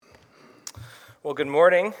Well, good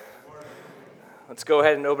morning. Let's go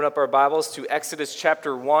ahead and open up our Bibles to Exodus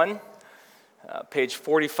chapter 1, page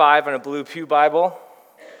 45 on a blue pew Bible.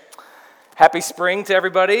 Happy spring to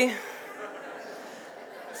everybody.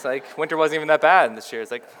 It's like winter wasn't even that bad this year. It's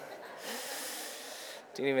like,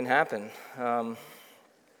 didn't even happen. Well,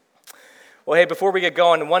 hey, before we get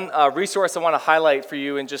going, one resource I want to highlight for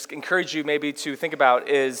you and just encourage you maybe to think about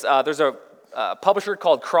is there's a publisher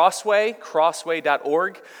called Crossway,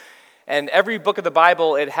 crossway.org. And every book of the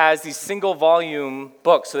Bible, it has these single volume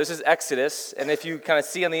books. So this is Exodus, and if you kind of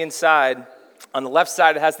see on the inside, on the left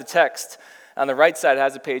side it has the text, on the right side it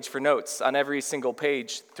has a page for notes on every single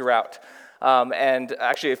page throughout. And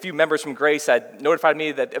actually a few members from Grace had notified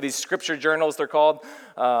me that of these scripture journals, they're called,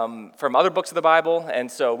 from other books of the Bible.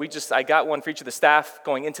 And so I got one for each of the staff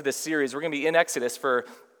going into this series. We're going to be in Exodus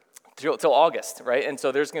till August, right? And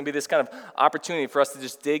so there's going to be this kind of opportunity for us to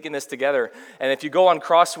just dig in this together. And if you go on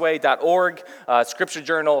crossway.org, scripture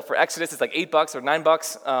journal for Exodus, it's like $8 or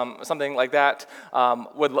 $9, something like that.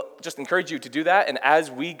 Would just encourage you to do that. And as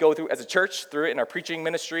we go through as a church, through it in our preaching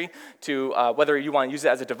ministry, to whether you want to use it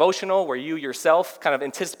as a devotional, where you yourself kind of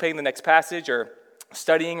anticipating the next passage or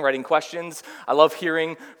studying, writing questions. I love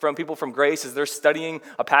hearing from people from Grace as they're studying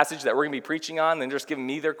a passage that we're going to be preaching on and just giving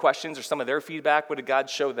me their questions or some of their feedback. What did God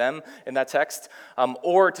show them in that text?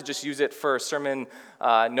 Or to just use it for sermon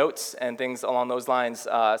notes and things along those lines.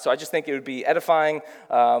 So I just think it would be edifying.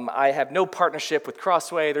 I have no partnership with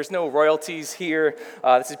Crossway. There's no royalties here.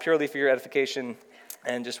 This is purely for your edification,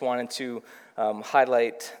 and just wanted to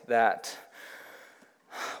highlight that.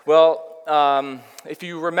 Well, if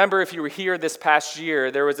you remember, if you were here this past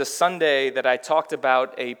year, there was a Sunday that I talked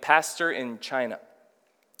about a pastor in China.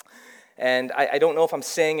 And I don't know if I'm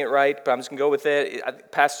saying it right, but I'm just going to go with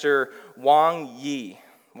it. Pastor Wang Yi,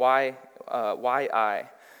 Y-I.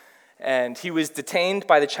 And he was detained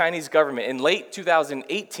by the Chinese government in late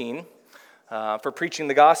 2018 for preaching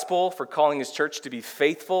the gospel, for calling his church to be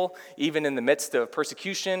faithful, even in the midst of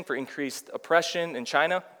persecution, for increased oppression in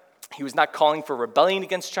China. He was not calling for rebellion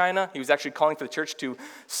against China. He was actually calling for the church to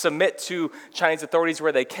submit to Chinese authorities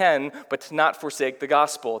where they can, but to not forsake the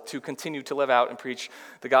gospel, to continue to live out and preach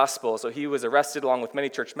the gospel. So he was arrested along with many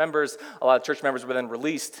church members. A lot of church members were then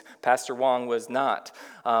released. Pastor Wang was not.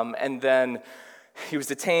 And then he was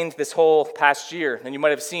detained this whole past year. And you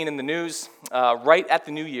might have seen in the news, right at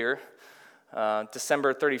the new year,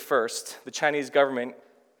 December 31st, the Chinese government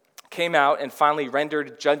came out and finally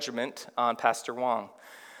rendered judgment on Pastor Wang.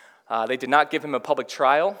 They did not give him a public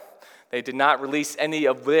trial. They did not release any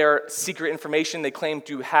of their secret information they claimed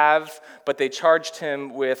to have, but they charged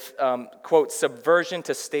him with, quote, subversion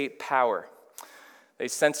to state power. They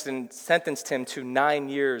sentenced him to 9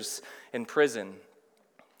 years in prison.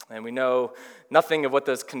 And we know nothing of what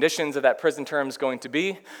those conditions of that prison term is going to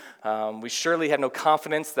be. We surely have no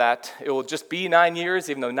confidence that it will just be 9 years,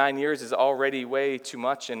 even though 9 years is already way too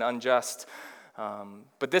much and unjust.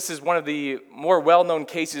 But this is one of the more well-known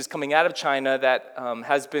cases coming out of China that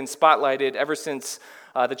has been spotlighted ever since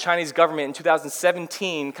the Chinese government in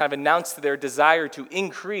 2017 kind of announced their desire to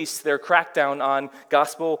increase their crackdown on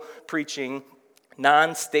gospel-preaching,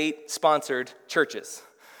 non-state-sponsored churches,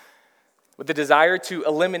 with the desire to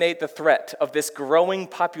eliminate the threat of this growing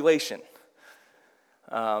population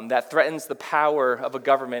that threatens the power of a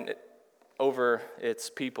government over its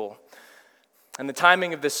people. And the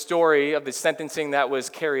timing of this story, of the sentencing that was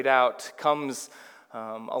carried out, comes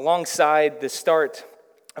alongside the start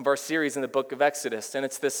of our series in the book of Exodus. And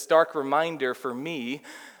it's this stark reminder for me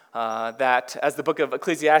that, as the book of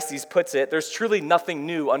Ecclesiastes puts it, there's truly nothing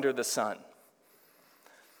new under the sun.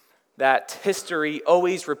 That history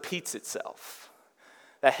always repeats itself.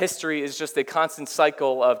 That history is just a constant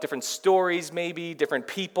cycle of different stories, maybe, different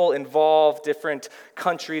people involved, different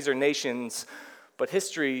countries or nations. But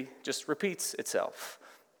history just repeats itself.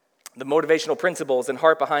 The motivational principles and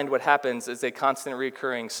heart behind what happens is a constant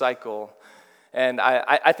recurring cycle. And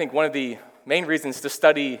I think one of the main reasons to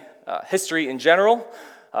study history in general,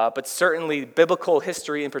 but certainly biblical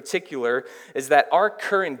history in particular, is that our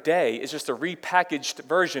current day is just a repackaged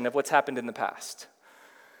version of what's happened in the past.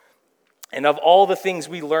 And of all the things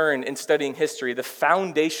we learn in studying history, the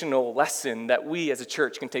foundational lesson that we as a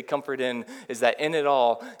church can take comfort in is that in it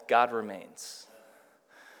all, God remains.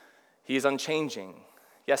 He is unchanging,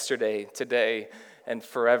 yesterday, today, and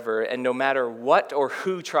forever. And no matter what or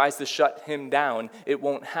who tries to shut him down, it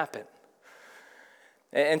won't happen.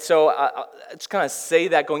 And so I just kind of say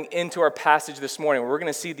that going into our passage this morning, where we're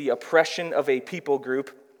going to see the oppression of a people group.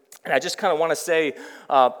 And I just kind of want to say,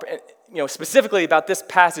 specifically about this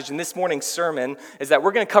passage in this morning's sermon, is that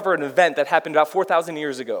we're going to cover an event that happened about 4,000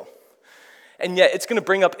 years ago. and yet it's going to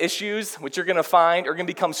bring up issues which you're going to find are going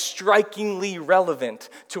to become strikingly relevant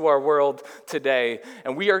to our world today.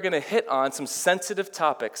 And we are going to hit on some sensitive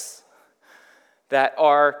topics that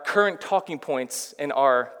are current talking points in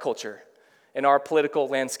our culture, in our political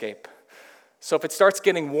landscape. So if it starts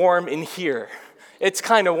getting warm in here, it's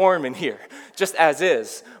kind of warm in here, just as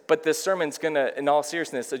is. But this sermon's going to, in all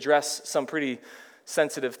seriousness, address some pretty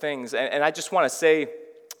sensitive things. And I just want to say,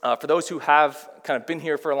 for those who have kind of been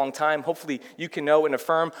here for a long time, hopefully you can know and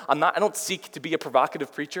affirm, I don't seek to be a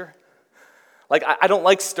provocative preacher. Like, I don't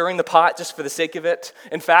like stirring the pot just for the sake of it.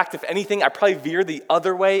 In fact, if anything, I probably veer the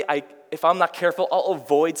other way. If I'm not careful, I'll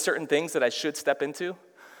avoid certain things that I should step into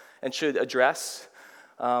and should address.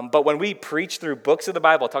 But when we preach through books of the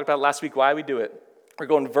Bible, I talked about last week why we do it. We're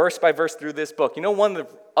going verse by verse through this book. You know one of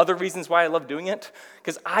the other reasons why I love doing it?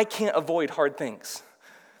 Because I can't avoid hard things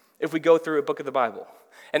if we go through a book of the Bible.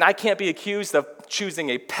 And I can't be accused of choosing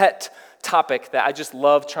a pet topic that I just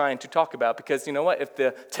love trying to talk about, because you know what? If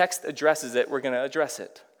the text addresses it, we're going to address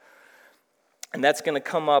it. And that's going to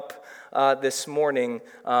come up this morning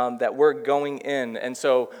that we're going in. And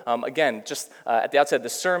so, again, just at the outset of the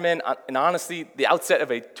sermon, and honestly, the outset of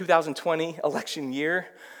a 2020 election year,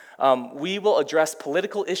 we will address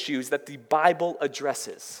political issues that the Bible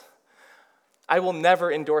addresses. I will never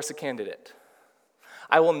endorse a candidate.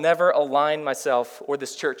 I will never align myself or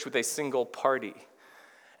this church with a single party.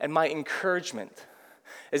 And my encouragement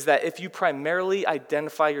is that if you primarily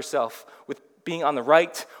identify yourself with being on the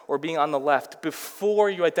right or being on the left before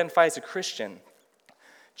you identify as a Christian,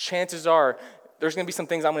 chances are there's going to be some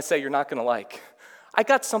things I'm going to say you're not going to like. I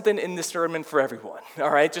got something in this sermon for everyone, all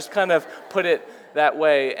right? Just kind of put it that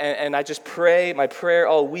way. And I just pray, my prayer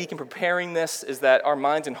all week in preparing this is that our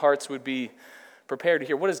minds and hearts would be prepared to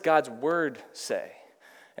hear, what does God's word say?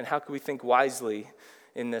 And how can we think wisely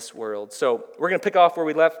in this world? So we're going to pick up where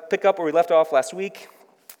we left off last week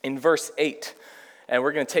in verse 8. And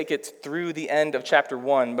we're going to take it through the end of chapter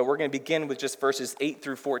 1, but we're going to begin with just verses 8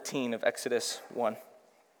 through 14 of Exodus 1.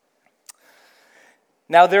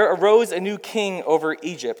 Now there arose a new king over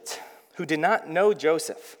Egypt who did not know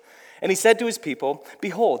Joseph. And he said to his people,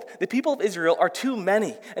 "Behold, the people of Israel are too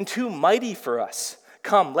many and too mighty for us.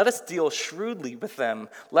 Come, let us deal shrewdly with them,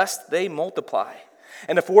 lest they multiply.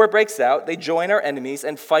 And if war breaks out, they join our enemies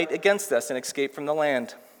and fight against us and escape from the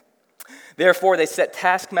land." Therefore they set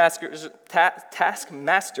taskmasters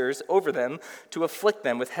over them to afflict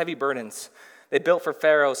them with heavy burdens. They built for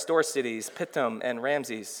Pharaoh store cities, Pithom and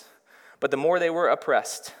Ramses. But the more they were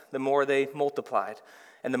oppressed, the more they multiplied,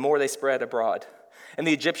 and the more they spread abroad. And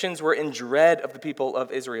the Egyptians were in dread of the people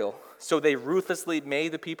of Israel. So they ruthlessly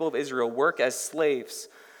made the people of Israel work as slaves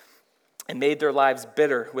and made their lives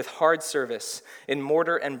bitter with hard service in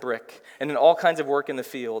mortar and brick and in all kinds of work in the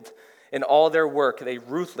field. In all their work, they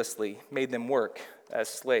ruthlessly made them work as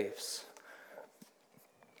slaves.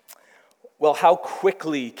 Well, how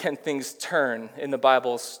quickly can things turn in the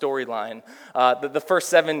Bible's storyline? The first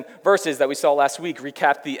 7 verses that we saw last week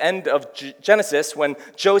recap the end of Genesis when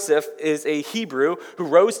Joseph is a Hebrew who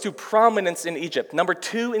rose to prominence in Egypt, number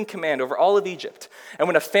 2 in command over all of Egypt. And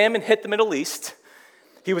when a famine hit the Middle East,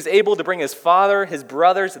 he was able to bring his father, his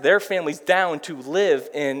brothers, their families down to live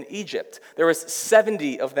in Egypt. There was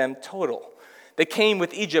 70 of them total. They came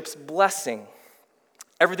with Egypt's blessing.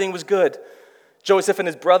 Everything was good. Joseph and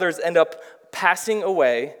his brothers end up passing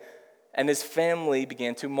away, and his family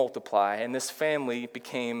began to multiply, and this family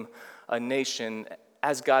became a nation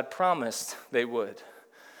as God promised they would.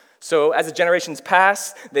 So as the generations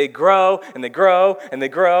pass, they grow, and they grow, and they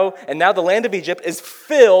grow, and now the land of Egypt is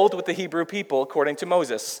filled with the Hebrew people, according to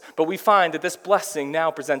Moses. But we find that this blessing now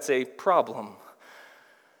presents a problem.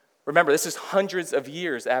 Remember, this is hundreds of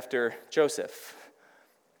years after Joseph.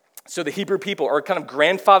 So the Hebrew people are kind of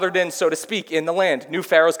grandfathered in, so to speak, in the land. New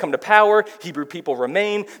pharaohs come to power, Hebrew people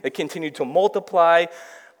remain, they continue to multiply,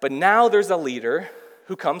 but now there's a leader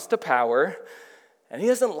who comes to power, and he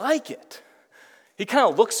doesn't like it. He kind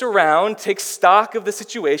of looks around, takes stock of the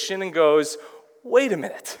situation, and goes, wait a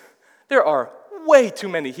minute, there are way too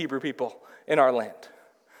many Hebrew people in our land.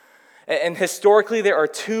 And historically, there are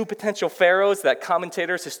 2 potential pharaohs that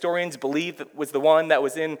commentators, historians believe that was the one that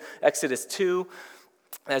was in Exodus 2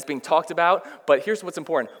 that's being talked about. But here's what's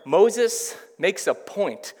important. Moses makes a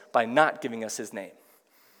point by not giving us his name.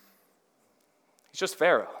 He's just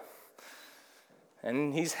Pharaoh.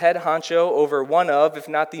 And he's head honcho over one of, if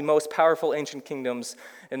not the most powerful ancient kingdoms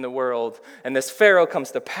in the world. And this Pharaoh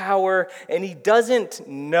comes to power, and he doesn't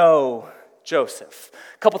know Joseph.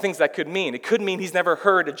 A couple things that could mean. It could mean he's never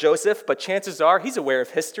heard of Joseph, but chances are he's aware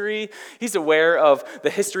of history. He's aware of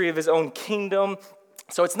the history of his own kingdom.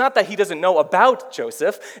 So it's not that he doesn't know about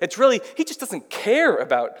Joseph. It's really, he just doesn't care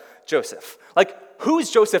about Joseph. Like,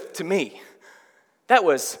 who's Joseph to me? That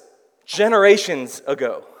was generations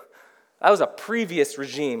ago. That was a previous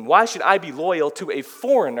regime. Why should I be loyal to a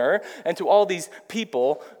foreigner and to all these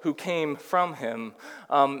people who came from him?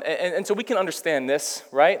 And so we can understand this,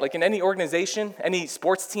 right? Like in any organization, any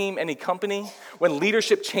sports team, any company, when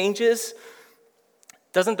leadership changes,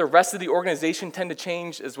 doesn't the rest of the organization tend to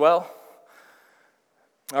change as well?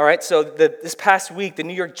 All right, so this past week, the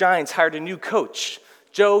New York Giants hired a new coach,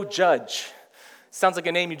 Joe Judge. Sounds like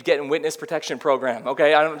a name you'd get in witness protection program,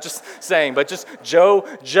 okay? I'm just saying, but just Joe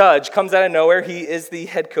Judge comes out of nowhere. He is the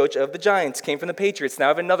head coach of the Giants, came from the Patriots. Now I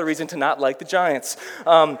have another reason to not like the Giants.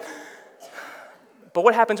 But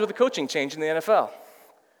what happens with the coaching change in the NFL?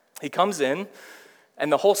 He comes in, and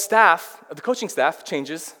the whole staff, the coaching staff,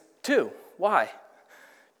 changes too. Why?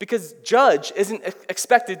 Because Judge isn't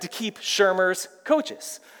expected to keep Shurmur's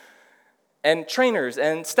coaches and trainers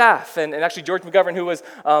and staff. And actually, George McGovern, who was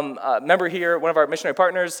a member here, one of our missionary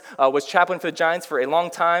partners, was chaplain for the Giants for a long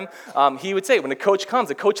time. He would say, when a coach comes,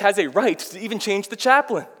 the coach has a right to even change the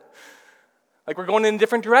chaplain. Like, we're going in a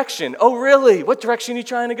different direction. Oh, really? What direction are you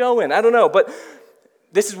trying to go in? I don't know. But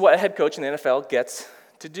this is what a head coach in the NFL gets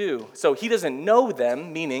to do. So he doesn't know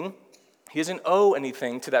them, meaning he doesn't owe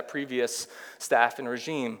anything to that previous staff and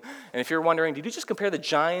regime. And if you're wondering, did you just compare the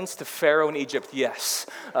Giants to Pharaoh in Egypt? Yes,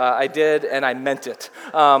 I did, and I meant it.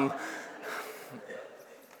 So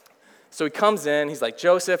he comes in, he's like,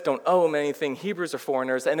 Joseph, don't owe him anything. Hebrews are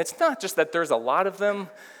foreigners. And it's not just that there's a lot of them.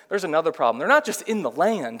 There's another problem. They're not just in the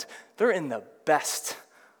land. They're in the best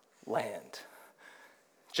land.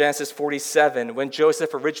 Genesis 47, when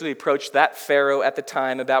Joseph originally approached that Pharaoh at the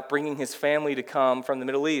time about bringing his family to come from the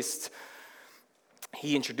Middle East,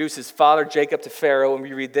 he introduces father Jacob to Pharaoh, and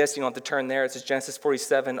we read this. You don't have to turn there. It says Genesis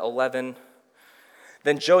 47:11.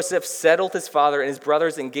 Then Joseph settled his father and his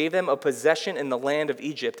brothers and gave them a possession in the land of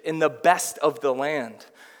Egypt, in the best of the land,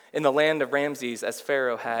 in the land of Ramses, as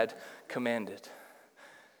Pharaoh had commanded.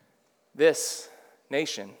 This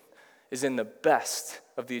nation is in the best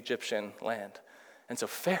of the Egyptian land. And so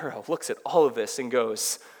Pharaoh looks at all of this and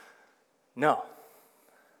goes, no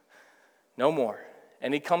more.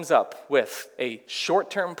 And he comes up with a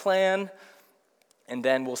short-term plan, and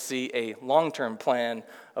then we'll see a long-term plan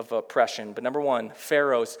of oppression. But number one,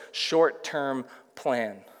 Pharaoh's short-term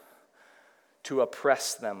plan to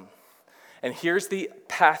oppress them. And here's the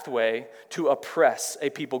pathway to oppress a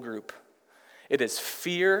people group. It is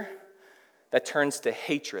fear that turns to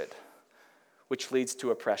hatred, which leads to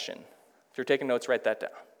oppression. If you're taking notes, write that down.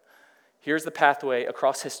 Here's the pathway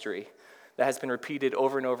across history that has been repeated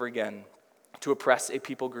over and over again to oppress a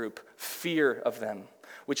people group. Fear of them,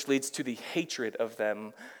 which leads to the hatred of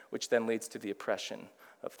them, which then leads to the oppression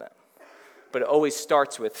of them. But it always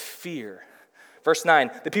starts with fear. Verse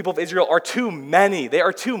 9, the people of Israel are too many. They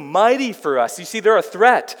are too mighty for us. You see, they're a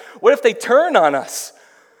threat. What if they turn on us?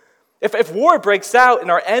 If war breaks out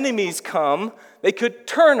and our enemies come, they could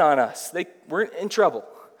turn on us. We're in trouble.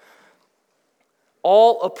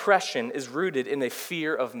 All oppression is rooted in a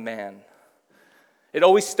fear of man. It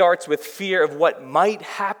always starts with fear of what might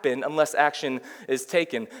happen unless action is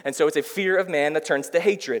taken. And so it's a fear of man that turns to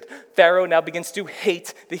hatred. Pharaoh now begins to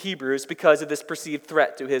hate the Hebrews because of this perceived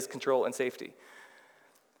threat to his control and safety.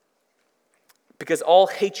 Because all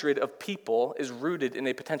hatred of people is rooted in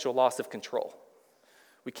a potential loss of control.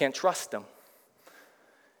 We can't trust them.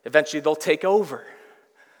 Eventually they'll take over.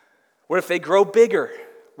 What if they grow bigger?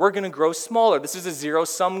 We're going to grow smaller. This is a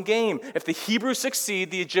zero-sum game. If the Hebrews succeed,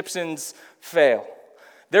 the Egyptians fail.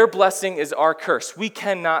 Their blessing is our curse. We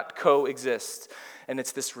cannot coexist. And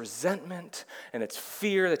it's this resentment and it's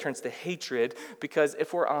fear that turns to hatred because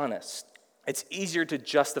if we're honest, it's easier to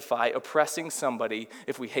justify oppressing somebody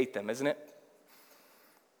if we hate them, isn't it?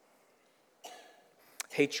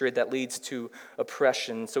 Hatred that leads to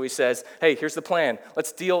oppression. So he says, hey, here's the plan.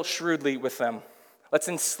 Let's deal shrewdly with them. Let's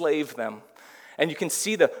enslave them. And you can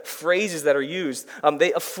see the phrases that are used.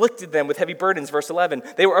 They afflicted them with heavy burdens, verse 11.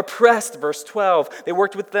 They were oppressed, verse 12. They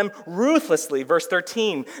worked with them ruthlessly, verse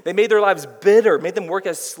 13. They made their lives bitter, made them work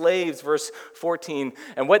as slaves, verse 14.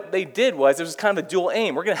 And what they did was, it was kind of a dual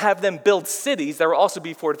aim. We're going to have them build cities that will also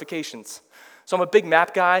be fortifications. So I'm a big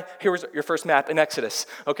map guy. Here's your first map in Exodus.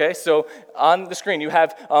 Okay, so on the screen you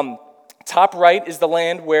have top right is the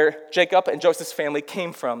land where Jacob and Joseph's family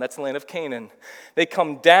came from. That's the land of Canaan. They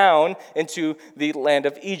come down into the land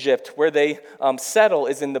of Egypt. Where they settle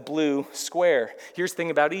is in the blue square. Here's the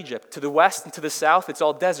thing about Egypt. To the west and to the south, it's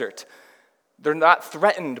all desert. They're not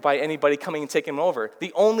threatened by anybody coming and taking them over.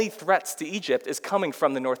 The only threats to Egypt is coming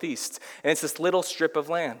from the northeast, and it's this little strip of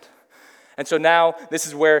land. And so now this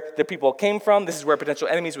is where the people came from. This is where potential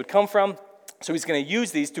enemies would come from. So he's going to use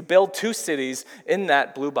these to build 2 cities in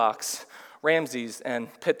that blue box, Ramses and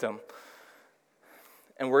Pithom.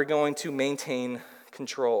 And we're going to maintain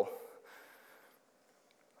control.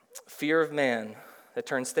 Fear of man that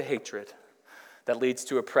turns to hatred, that leads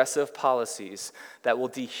to oppressive policies that will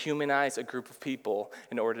dehumanize a group of people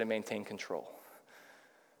in order to maintain control.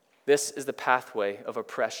 This is the pathway of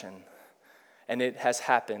oppression, and it has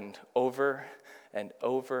happened over and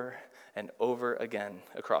over and over again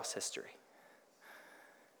across history.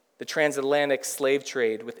 The transatlantic slave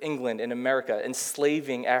trade with England and America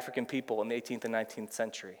enslaving African people in the 18th and 19th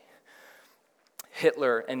century.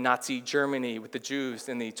 Hitler and Nazi Germany with the Jews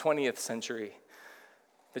in the 20th century.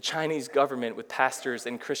 The Chinese government with pastors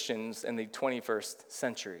and Christians in the 21st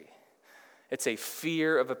century. It's a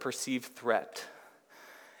fear of a perceived threat,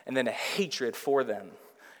 and then a hatred for them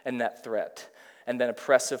and that threat, and then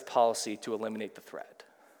oppressive policy to eliminate the threat.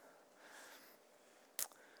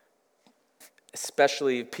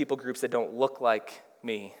 Especially people groups that don't look like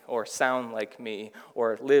me, or sound like me,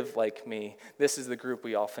 or live like me. This is the group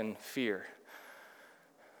we often fear.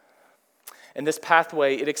 And this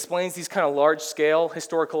pathway, it explains these kind of large-scale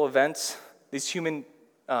historical events, these human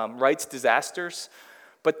rights disasters,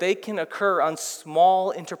 but they can occur on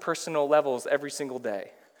small interpersonal levels every single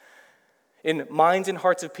day. In minds and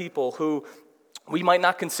hearts of people who we might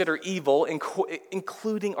not consider evil,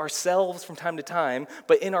 including ourselves from time to time,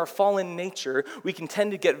 but in our fallen nature, we can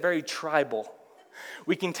tend to get very tribal.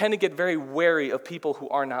 We can tend to get very wary of people who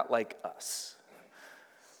are not like us.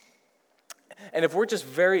 And if we're just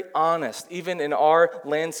very honest, even in our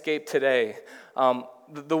landscape today,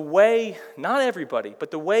 the way, not everybody, but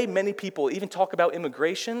the way many people even talk about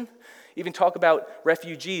immigration, even talk about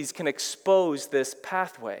refugees, can expose this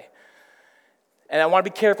pathway. And I want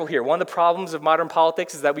to be careful here. One of the problems of modern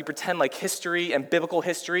politics is that we pretend like history and biblical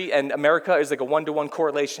history and America is like a one-to-one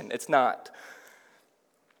correlation. It's not.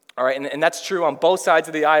 All right, and that's true on both sides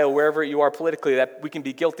of the aisle, wherever you are politically, that we can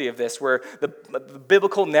be guilty of this, where the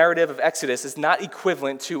biblical narrative of Exodus is not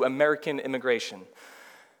equivalent to American immigration.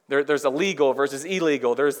 There's illegal versus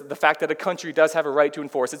illegal. There's the fact that a country does have a right to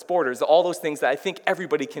enforce its borders, all those things that I think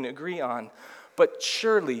everybody can agree on. But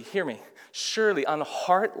surely, hear me, surely on a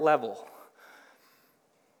heart level,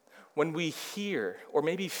 when we hear or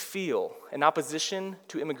maybe feel an opposition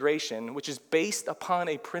to immigration, which is based upon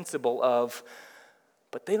a principle of,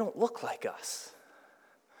 but they don't look like us.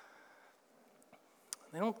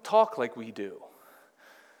 They don't talk like we do.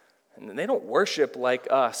 And they don't worship like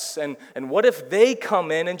us. And what if they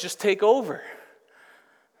come in and just take over?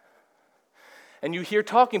 And you hear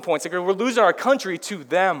talking points like, we're losing our country to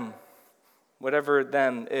them, whatever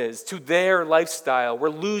them is, to their lifestyle. We're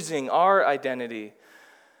losing our identity.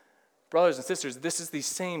 Brothers and sisters, this is the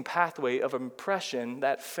same pathway of oppression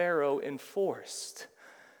that Pharaoh enforced.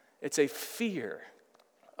 It's a fear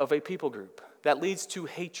of a people group that leads to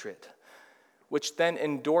hatred, which then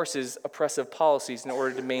endorses oppressive policies in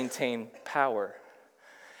order to maintain power.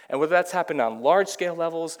 And whether that's happened on large-scale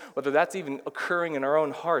levels, whether that's even occurring in our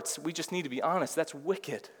own hearts, we just need to be honest. That's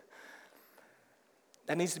wicked.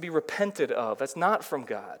 That needs to be repented of. That's not from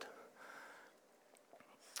God.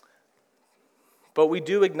 But we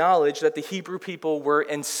do acknowledge that the Hebrew people were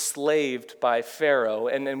enslaved by Pharaoh.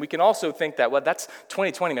 And we can also think that, well, that's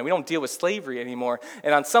 2020, man. We don't deal with slavery anymore.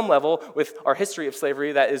 And on some level, with our history of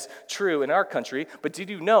slavery, that is true in our country. But did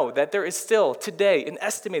you know that there is still, today, an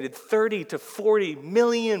estimated 30 to 40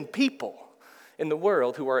 million people in the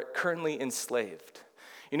world who are currently enslaved?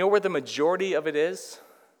 You know where the majority of it is?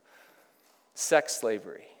 Sex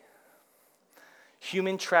slavery.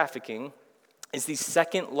 Human trafficking is the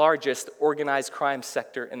second largest organized crime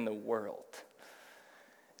sector in the world.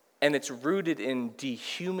 And it's rooted in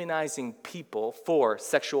dehumanizing people for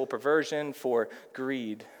sexual perversion, for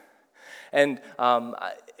greed. And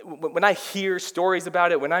when I hear stories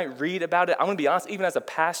about it, when I read about it, I'm going to be honest, even as a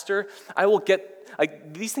pastor, I will get,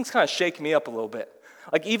 these things kind of shake me up a little bit.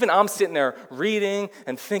 Even I'm sitting there reading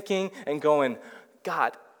and thinking and going,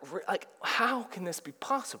 God, how can this be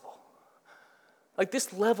possible?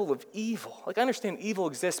 This level of evil. I understand evil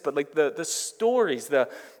exists, but the stories, the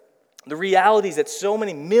realities that so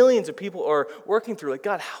many millions of people are working through,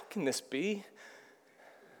 God, how can this be?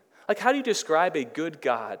 How do you describe a good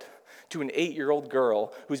God to an 8-year-old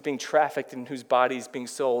girl who's being trafficked and whose body is being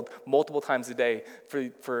sold multiple times a day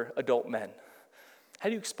for adult men? How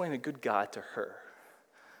do you explain a good God to her?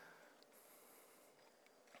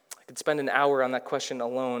 I could spend an hour on that question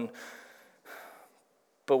alone.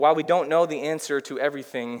 But while we don't know the answer to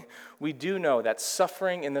everything, we do know that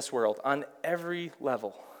suffering in this world on every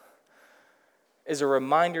level is a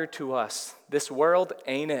reminder to us, this world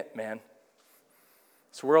ain't it, man.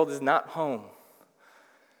 This world is not home.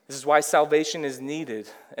 This is why salvation is needed,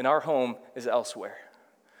 and our home is elsewhere.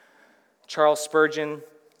 Charles Spurgeon,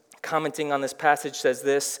 commenting on this passage, says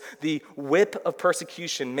this: "The whip of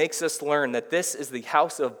persecution makes us learn that this is the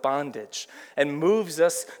house of bondage and moves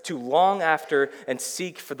us to long after and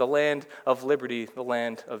seek for the land of liberty, the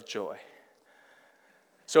land of joy."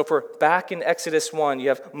 So if we're back in Exodus 1, you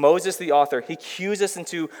have Moses, the author. He cues us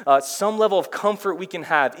into some level of comfort we can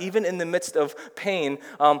have, even in the midst of pain,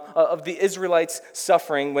 of the Israelites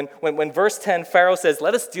suffering. When verse 10, Pharaoh says,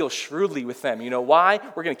 "Let us deal shrewdly with them." You know why?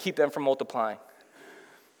 We're going to keep them from multiplying.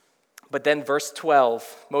 But then verse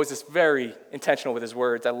 12, Moses, very intentional with his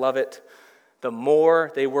words. I love it. "The more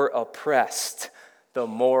they were oppressed, the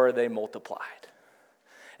more they multiplied,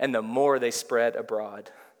 and the more they spread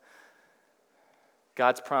abroad."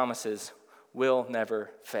 God's promises will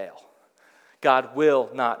never fail. God will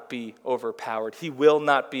not be overpowered. He will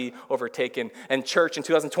not be overtaken. And church, in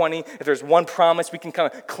 2020, if there's one promise we can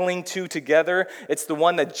kind of cling to together, it's the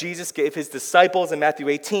one that Jesus gave his disciples in Matthew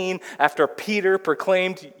 18. After Peter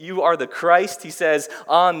proclaimed, "You are the Christ," he says,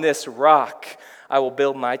 "On this rock I will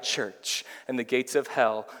build my church, and the gates of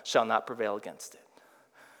hell shall not prevail against it."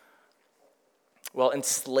 Well,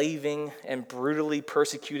 enslaving and brutally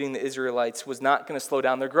persecuting the Israelites was not going to slow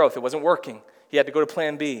down their growth. It wasn't working. He had to go to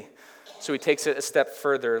plan B. So he takes it a step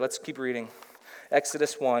further. Let's keep reading.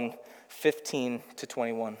 Exodus 1, 15 to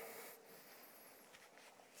 21.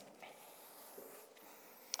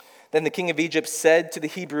 "Then the king of Egypt said to the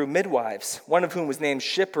Hebrew midwives, one of whom was named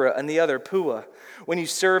Shiphrah and the other Puah, 'When you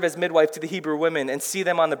serve as midwife to the Hebrew women and see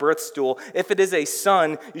them on the birth stool, if it is a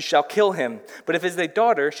son, you shall kill him. But if it is a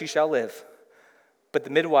daughter, she shall live.' But the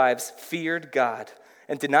midwives feared God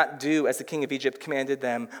and did not do as the king of Egypt commanded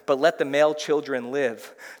them, but let the male children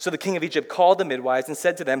live. So the king of Egypt called the midwives and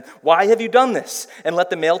said to them, 'Why have you done this? And let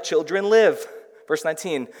the male children live.' Verse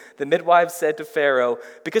 19, the midwives said to Pharaoh,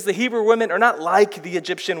 'Because the Hebrew women are not like the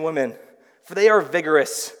Egyptian women, for they are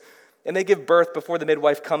vigorous, and they give birth before the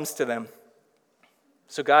midwife comes to them.'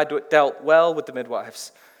 So God dealt well with the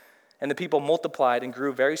midwives, and the people multiplied and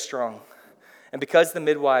grew very strong. And because the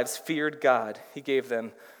midwives feared God, he gave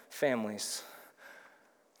them families."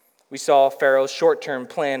 We saw Pharaoh's short-term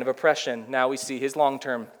plan of oppression. Now we see his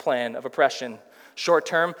long-term plan of oppression.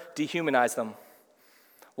 Short-term, dehumanize them.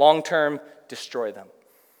 Long-term, destroy them.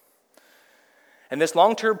 And this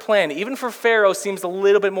long-term plan, even for Pharaoh, seems a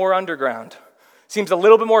little bit more underground. Seems a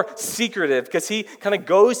little bit more secretive, because he kind of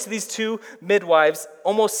goes to these two midwives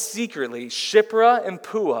almost secretly, Shiphrah and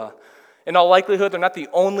Puah. In all likelihood, they're not the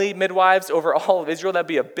only midwives over all of Israel. That'd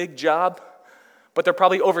be a big job. But they're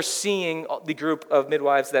probably overseeing the group of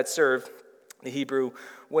midwives that serve the Hebrew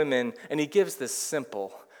women. And he gives this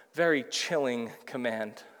simple, very chilling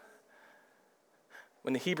command.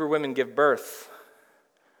 When the Hebrew women give birth,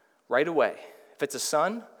 right away, if it's a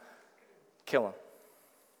son, kill him.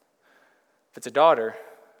 If it's a daughter,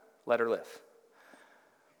 let her live.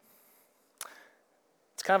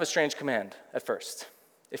 It's kind of a strange command at first.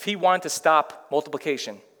 If he wanted to stop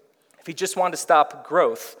multiplication, if he just wanted to stop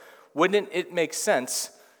growth, wouldn't it make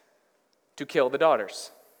sense to kill the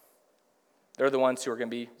daughters? They're the ones who are going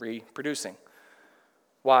to be reproducing.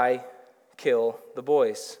 Why kill the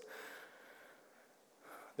boys?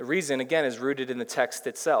 The reason, again, is rooted in the text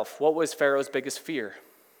itself. What was Pharaoh's biggest fear?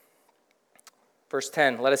 Verse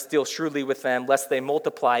 10, "Let us deal shrewdly with them, lest they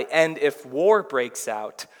multiply, and if war breaks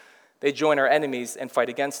out, they join our enemies and fight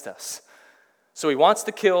against us." So he wants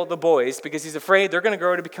to kill the boys because he's afraid they're going to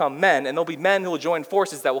grow to become men, and there'll be men who will join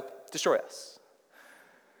forces that will destroy us.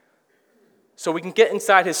 So we can get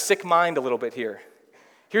inside his sick mind a little bit here.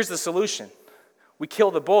 Here's the solution. We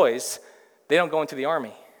kill the boys, they don't go into the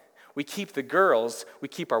army. We keep the girls, we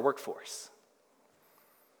keep our workforce.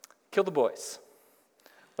 Kill the boys,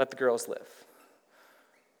 let the girls live.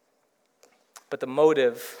 But the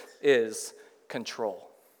motive is control.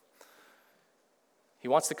 He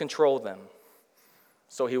wants to control them,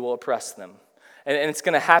 so he will oppress them. And it's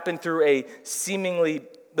going to happen through a seemingly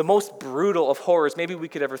the most brutal of horrors maybe we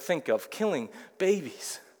could ever think of, killing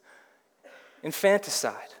babies,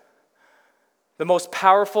 infanticide. The most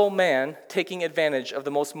powerful man taking advantage of the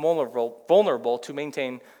most vulnerable to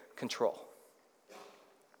maintain control.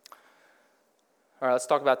 All right, let's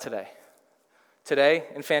talk about today. Today,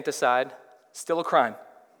 infanticide, still a crime.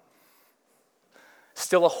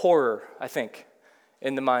 Still a horror, I think,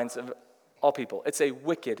 in the minds of all people. It's a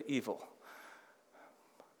wicked evil.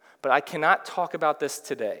 But I cannot talk about this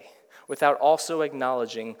today without also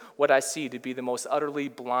acknowledging what I see to be the most utterly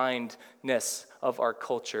blindness of our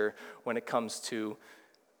culture when it comes to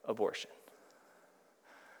abortion.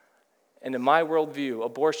 And in my worldview,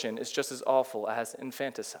 abortion is just as awful as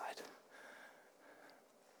infanticide.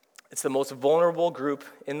 It's the most vulnerable group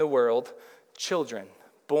in the world, children,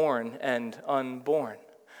 born and unborn.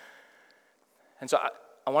 And so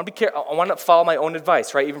I want to be careful. I want to follow my own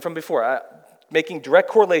advice, right? Even from before. Making direct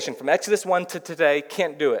correlation from Exodus 1 to today,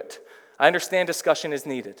 can't do it. I understand discussion is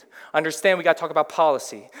needed. I understand we got to talk about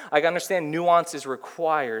policy. I understand nuance is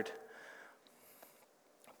required.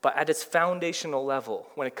 But at its foundational level,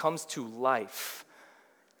 when it comes to life,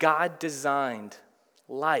 God designed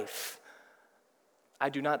life. I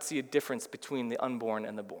do not see a difference between the unborn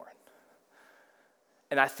and the born.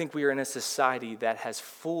 And I think we are in a society that has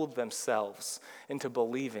fooled themselves into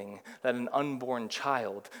believing that an unborn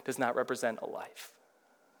child does not represent a life.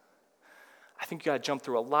 I think you got to jump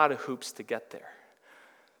through a lot of hoops to get there.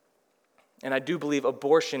 And I do believe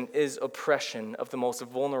abortion is oppression of the most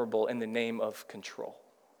vulnerable in the name of control.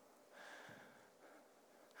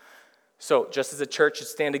 So, just as a church should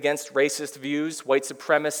stand against racist views, white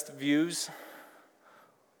supremacist views,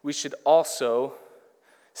 we should also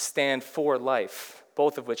stand for life,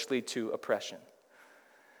 both of which lead to oppression.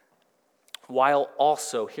 While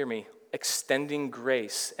also, hear me, extending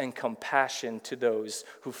grace and compassion to those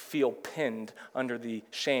who feel pinned under the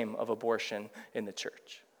shame of abortion in the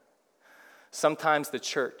church. Sometimes the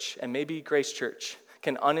church, and maybe Grace Church,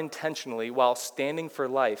 can unintentionally, while standing for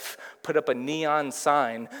life, put up a neon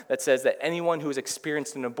sign that says that anyone who has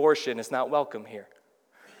experienced an abortion is not welcome here.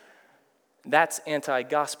 That's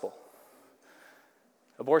anti-gospel.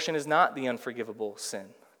 Abortion is not the unforgivable sin.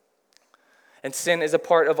 And sin is a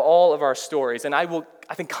part of all of our stories. And I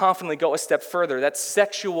think, confidently go a step further, that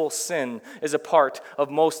sexual sin is a part of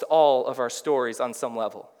most all of our stories on some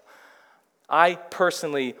level. I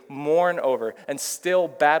personally mourn over and still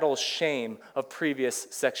battle shame of previous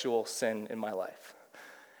sexual sin in my life.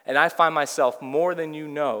 And I find myself, more than you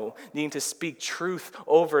know, needing to speak truth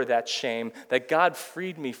over that shame, that God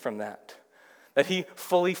freed me from that He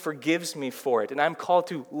fully forgives me for it, and I'm called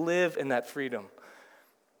to live in that freedom.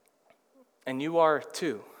 And you are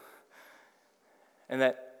too. And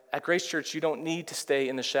that at Grace Church, you don't need to stay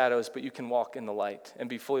in the shadows, but you can walk in the light and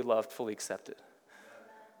be fully loved, fully accepted.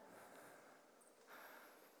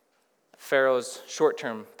 Pharaoh's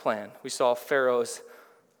short-term plan. We saw Pharaoh's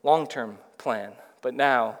long-term plan. But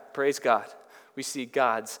now, praise God, we see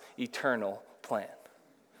God's eternal plan.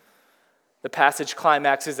 The passage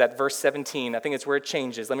climaxes at verse 17. I think it's where it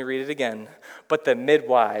changes. Let me read it again. But the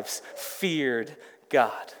midwives feared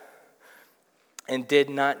God and did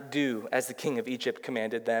not do as the king of Egypt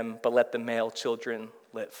commanded them, but let the male children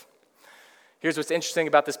live. Here's what's interesting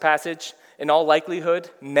about this passage. In all likelihood,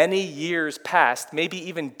 many years passed, maybe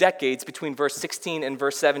even decades, between verse 16 and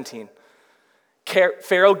verse 17.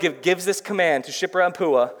 Pharaoh gives this command to Shiphrah and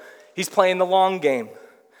Puah. He's playing the long game.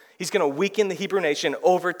 He's going to weaken the Hebrew nation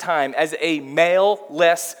over time as a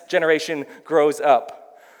male-less generation grows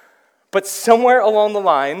up. But somewhere along the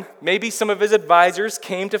line, maybe some of his advisors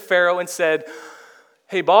came to Pharaoh and said,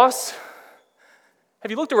 "Hey, boss,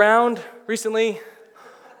 have you looked around recently?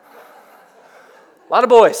 A lot of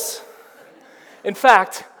boys. In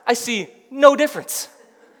fact, I see no difference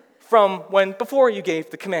from when before you gave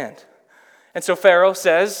the command." And so Pharaoh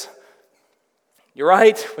says, "You're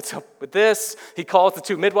right, what's up with this?" He calls the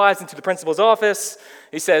two midwives into the principal's office.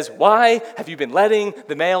 He says, "Why have you been letting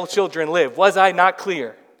the male children live? Was I not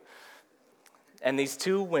clear?" And these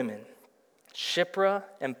two women, Shiphrah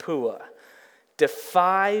and Puah,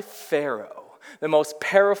 defy Pharaoh, the most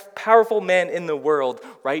powerful man in the world,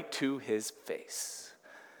 right to his face.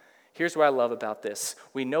 Here's what I love about this.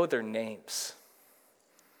 We know their names.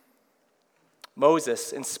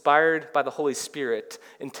 Moses, inspired by the Holy Spirit,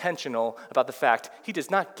 intentional about the fact he does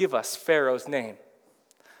not give us Pharaoh's name.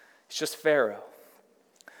 It's just Pharaoh.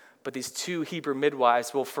 But these two Hebrew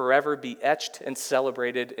midwives will forever be etched and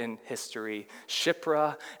celebrated in history.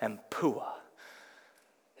 Shiphrah and Puah.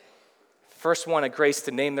 First one at Grace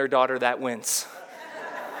to name their daughter that wins.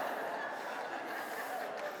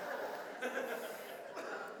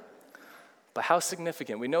 But how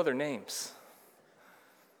significant? We know their names.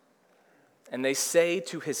 And they say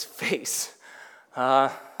to his face,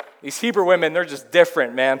 these Hebrew women, they're just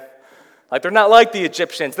different, man. Like, they're not like the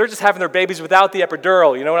Egyptians. They're just having their babies without the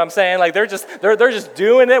epidural. You know what I'm saying? Like, they're just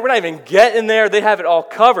doing it. We're not even getting there. They have it all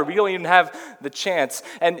covered. We don't even have the chance.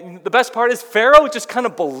 And the best part is Pharaoh just kind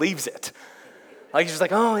of believes it. Like, he's just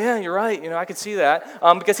like, "Oh, yeah, you're right. I can see that."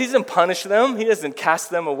 Because he doesn't punish them. He doesn't cast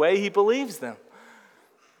them away. He believes them.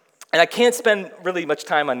 And I can't spend really much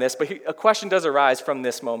time on this, but a question does arise from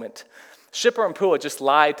this moment. Shiphrah and Puah just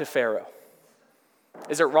lied to Pharaoh.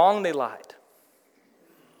 Is it wrong they lied?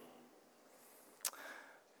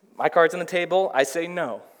 My card's on the table. I say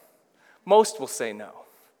no. Most will say no.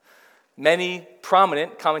 Many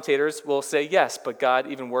prominent commentators will say yes, but God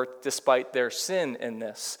even worked despite their sin in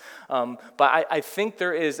this. But I think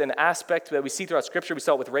there is an aspect that we see throughout Scripture. We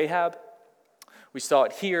saw it with Rahab. We saw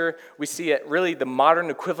it here. We see it really the modern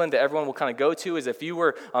equivalent that everyone will kind of go to is if you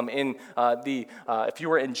were if you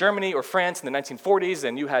were in Germany or France in the 1940s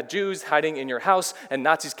and you had Jews hiding in your house and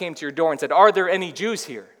Nazis came to your door and said, "Are there any Jews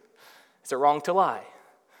here?" Is it wrong to lie?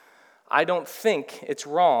 I don't think it's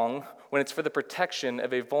wrong when it's for the protection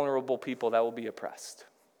of a vulnerable people that will be oppressed.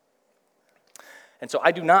 And so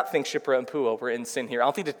I do not think Shiphrah and Puah were in sin here. I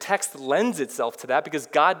don't think the text lends itself to that because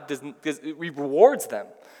God rewards them.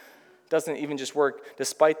 Doesn't even just work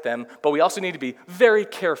despite them. But we also need to be very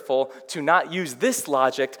careful to not use this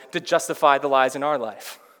logic to justify the lies in our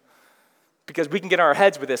life. Because we can get in our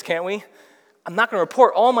heads with this, can't we? I'm not going to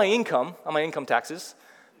report all my income on my income taxes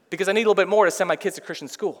because I need a little bit more to send my kids to Christian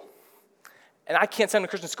school. And I can't send them to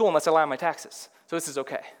Christian school unless I lie on my taxes. So this is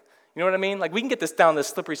okay. You know what I mean? Like, we can get this down this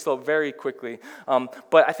slippery slope very quickly.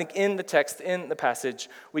 But I think in the text, in the passage,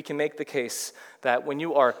 we can make the case that when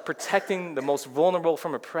you are protecting the most vulnerable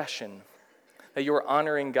from oppression, that you are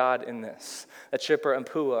honoring God in this. That Shiphrah and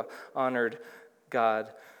Puah honored God.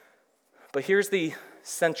 But here's the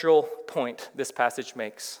central point this passage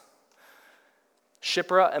makes.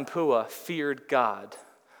 Shiphrah and Puah feared God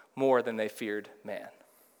more than they feared man.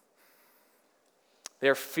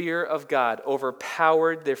 Their fear of God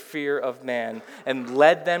overpowered their fear of man and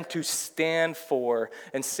led them to stand for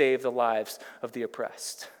and save the lives of the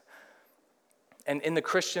oppressed. And in the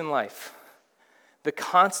Christian life, the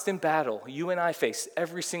constant battle you and I face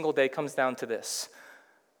every single day comes down to this.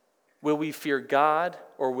 Will we fear God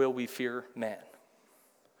or will we fear man?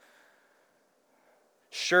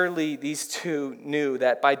 Surely these two knew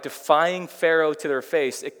that by defying Pharaoh to their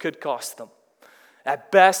face, it could cost them.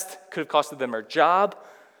 At best, could have costed them their job,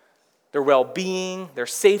 their well-being, their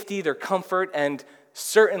safety, their comfort, and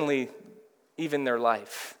certainly even their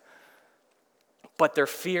life. But their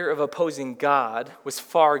fear of opposing God was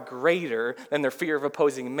far greater than their fear of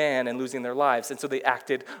opposing man and losing their lives, and so they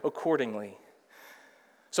acted accordingly.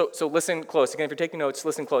 So listen close. Again, if you're taking notes,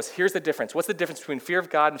 listen close. Here's the difference. What's the difference between fear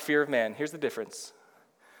of God and fear of man? Here's the difference.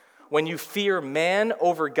 When you fear man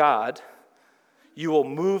over God, you will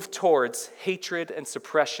move towards hatred and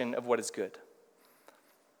suppression of what is good.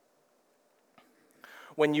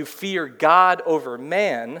 When you fear God over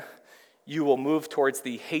man, you will move towards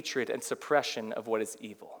the hatred and suppression of what is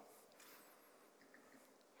evil.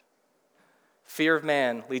 Fear of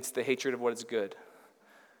man leads to the hatred of what is good.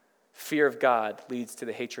 Fear of God leads to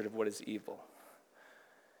the hatred of what is evil.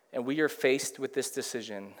 And we are faced with this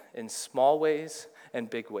decision in small ways and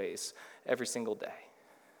big ways every single day.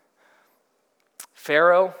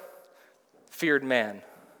 Pharaoh feared man,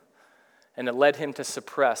 and it led him to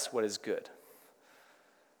suppress what is good.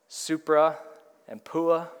 Shiphrah and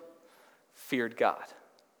Puah feared God,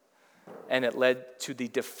 and it led to the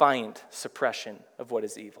defiant suppression of what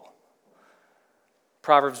is evil.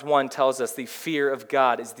 Proverbs 1 tells us the fear of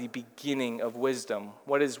God is the beginning of wisdom.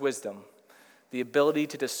 What is wisdom? The ability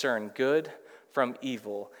to discern good from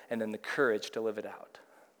evil, and then the courage to live it out.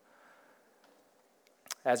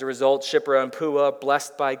 As a result, Shiphrah and Puah,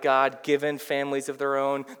 blessed by God, given families of their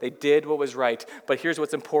own, they did what was right. But here's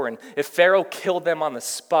what's important. If Pharaoh killed them on the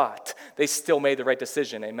spot, they still made the right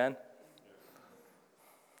decision. Amen?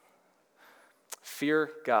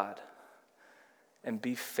 Fear God and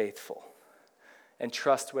be faithful and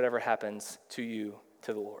trust whatever happens to you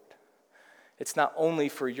to the Lord. It's not only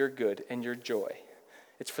for your good and your joy.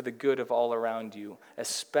 It's for the good of all around you,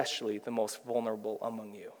 especially the most vulnerable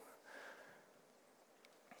among you.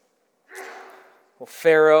 Well,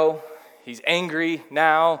 Pharaoh, he's angry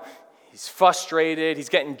now. He's frustrated. He's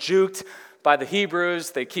getting juked by the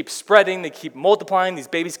Hebrews. They keep spreading. They keep multiplying. These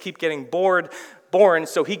babies keep getting born.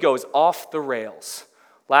 So he goes off the rails.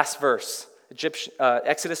 Last verse,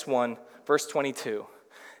 Exodus 1, verse 22.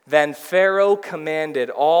 Then Pharaoh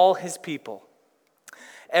commanded all his people,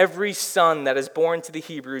 every son that is born to the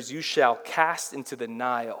Hebrews you shall cast into the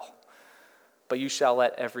Nile, but you shall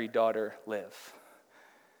let every daughter live.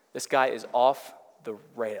 This guy is off the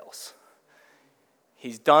rails.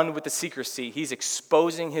 He's done with the secrecy. He's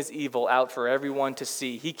exposing his evil out for everyone to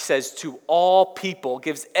see. He says to all people,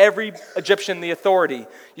 gives every Egyptian the authority.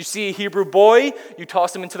 You see a Hebrew boy, you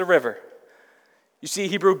toss him into the river. You see a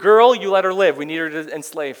Hebrew girl, you let her live. We need her to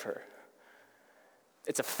enslave her.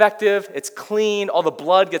 It's effective, it's clean, all the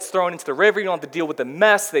blood gets thrown into the river. You don't have to deal with the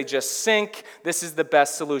mess, they just sink. This is the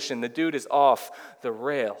best solution. The dude is off the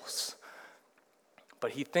rails.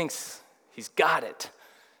 But he thinks he's got it.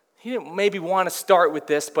 He didn't maybe want to start with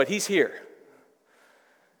this, but he's here.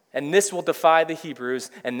 And this will defy the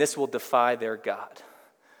Hebrews, and this will defy their God.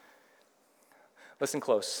 Listen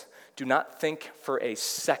close. Do not think for a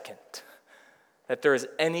second that there is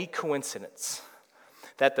any coincidence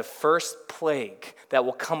that the first plague that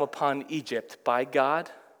will come upon Egypt by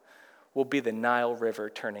God will be the Nile River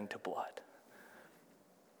turning to blood.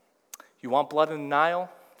 You want blood in the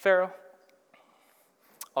Nile, Pharaoh?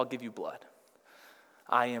 I'll give you blood.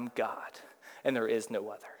 I am God, and there is no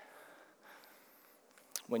other.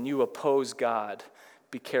 When you oppose God,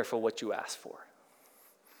 be careful what you ask for.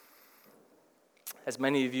 As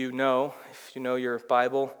many of you know, if you know your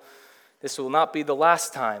Bible, this will not be the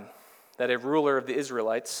last time that a ruler of the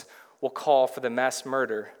Israelites will call for the mass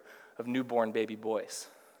murder of newborn baby boys.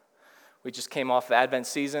 We just came off the Advent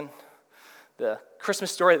season. The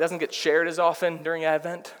Christmas story that doesn't get shared as often during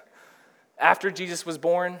Advent. After Jesus was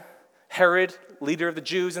born, Herod, leader of the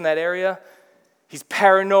Jews in that area, he's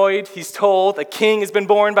paranoid. He's told a king has been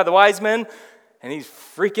born by the wise men, and he's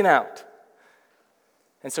freaking out.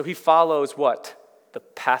 And so he follows what? The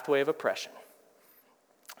pathway of oppression.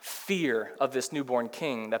 Fear of this newborn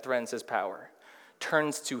king that threatens his power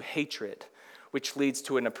turns to hatred, which leads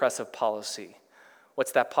to an oppressive policy.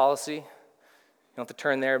 What's that policy? You don't have to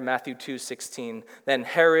turn there, Matthew 2:16. Then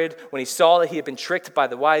Herod, when he saw that he had been tricked by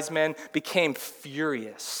the wise men, became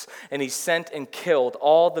furious, and he sent and killed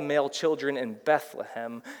all the male children in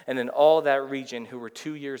Bethlehem and in all that region who were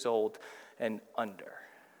 2 years old and under.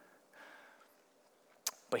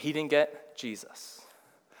 But he didn't get Jesus,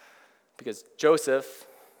 because Joseph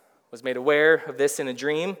was made aware of this in a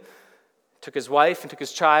dream, took his wife and took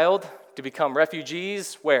his child to become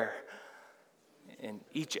refugees, where? In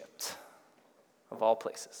Egypt, of all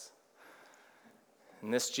places.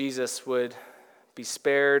 And this Jesus would be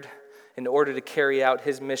spared in order to carry out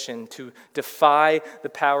his mission to defy the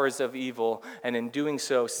powers of evil, and in doing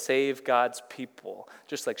so, save God's people,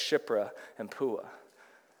 just like Shiphrah and Puah,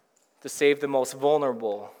 to save the most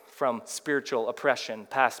vulnerable from spiritual oppression,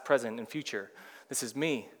 past, present, and future. This is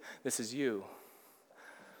me. This is you.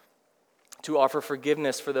 To offer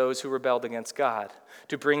forgiveness for those who rebelled against God,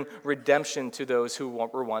 to bring redemption to those who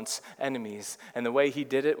were once enemies. And the way he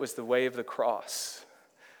did it was the way of the cross.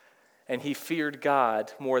 And he feared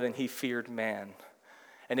God more than he feared man.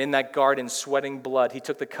 And in that garden, sweating blood, he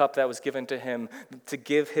took the cup that was given to him to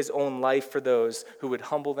give his own life for those who would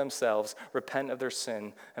humble themselves, repent of their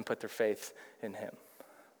sin, and put their faith in him.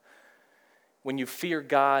 When you fear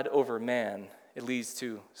God over man, it leads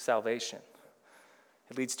to salvation.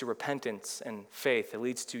 It leads to repentance and faith. It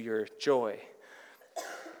leads to your joy.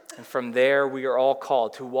 And from there, we are all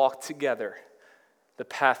called to walk together the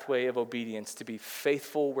pathway of obedience, to be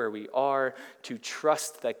faithful where we are, to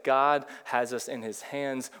trust that God has us in his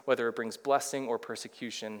hands, whether it brings blessing or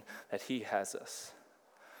persecution, that he has us.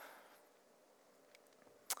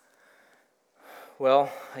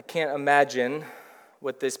 Well, I can't imagine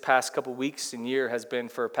what this past couple weeks and year has been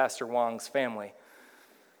for Pastor Wong's family,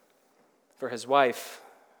 for his wife,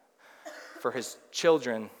 for his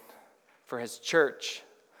children, for his church.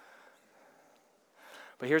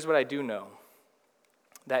 But here's what I do know,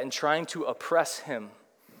 that in trying to oppress him,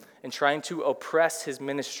 in trying to oppress his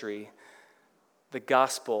ministry, the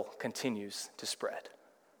gospel continues to spread.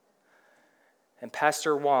 And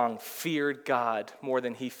Pastor Wong feared God more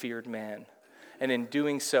than he feared man. And in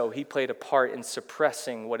doing so, he played a part in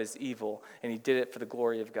suppressing what is evil, and he did it for the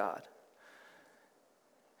glory of God.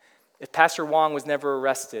 If Pastor Wong was never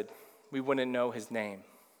arrested, we wouldn't know his name.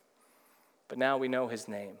 But now we know his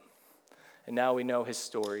name, and now we know his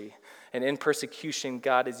story. And in persecution,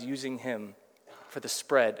 God is using him for the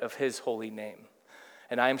spread of his holy name.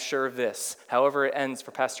 And I am sure of this, however it ends for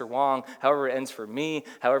Pastor Wong, however it ends for me,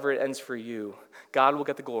 however it ends for you, God will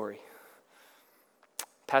get the glory.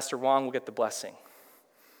 Pastor Wong will get the blessing,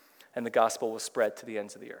 and the gospel will spread to the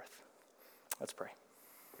ends of the earth. Let's pray.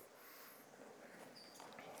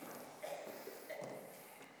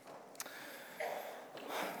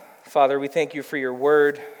 Father, we thank you for your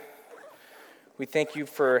word. We thank you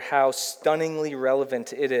for how stunningly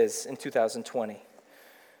relevant it is in 2020.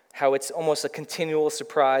 How it's almost a continual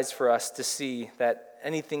surprise for us to see that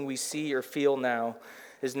anything we see or feel now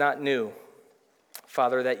is not new.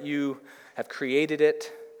 Father, that you have created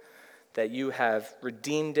it, that you have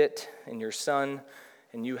redeemed it in your Son,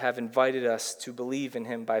 and you have invited us to believe in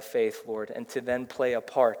him by faith, Lord, and to then play a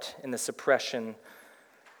part in the suppression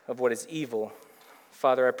of what is evil.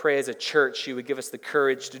 Father, I pray as a church you would give us the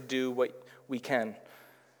courage to do what we can,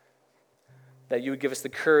 that you would give us the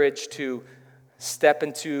courage to step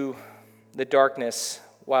into the darkness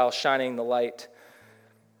while shining the light,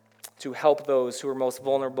 to help those who are most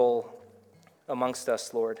vulnerable amongst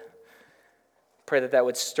us, Lord. Pray that that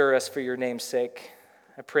would stir us for your name's sake.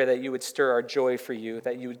 I pray that you would stir our joy for you,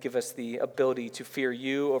 that you would give us the ability to fear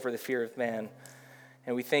you over the fear of man.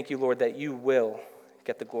 And we thank you, Lord, that you will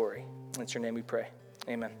get the glory. In your name we pray.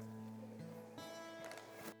 Amen.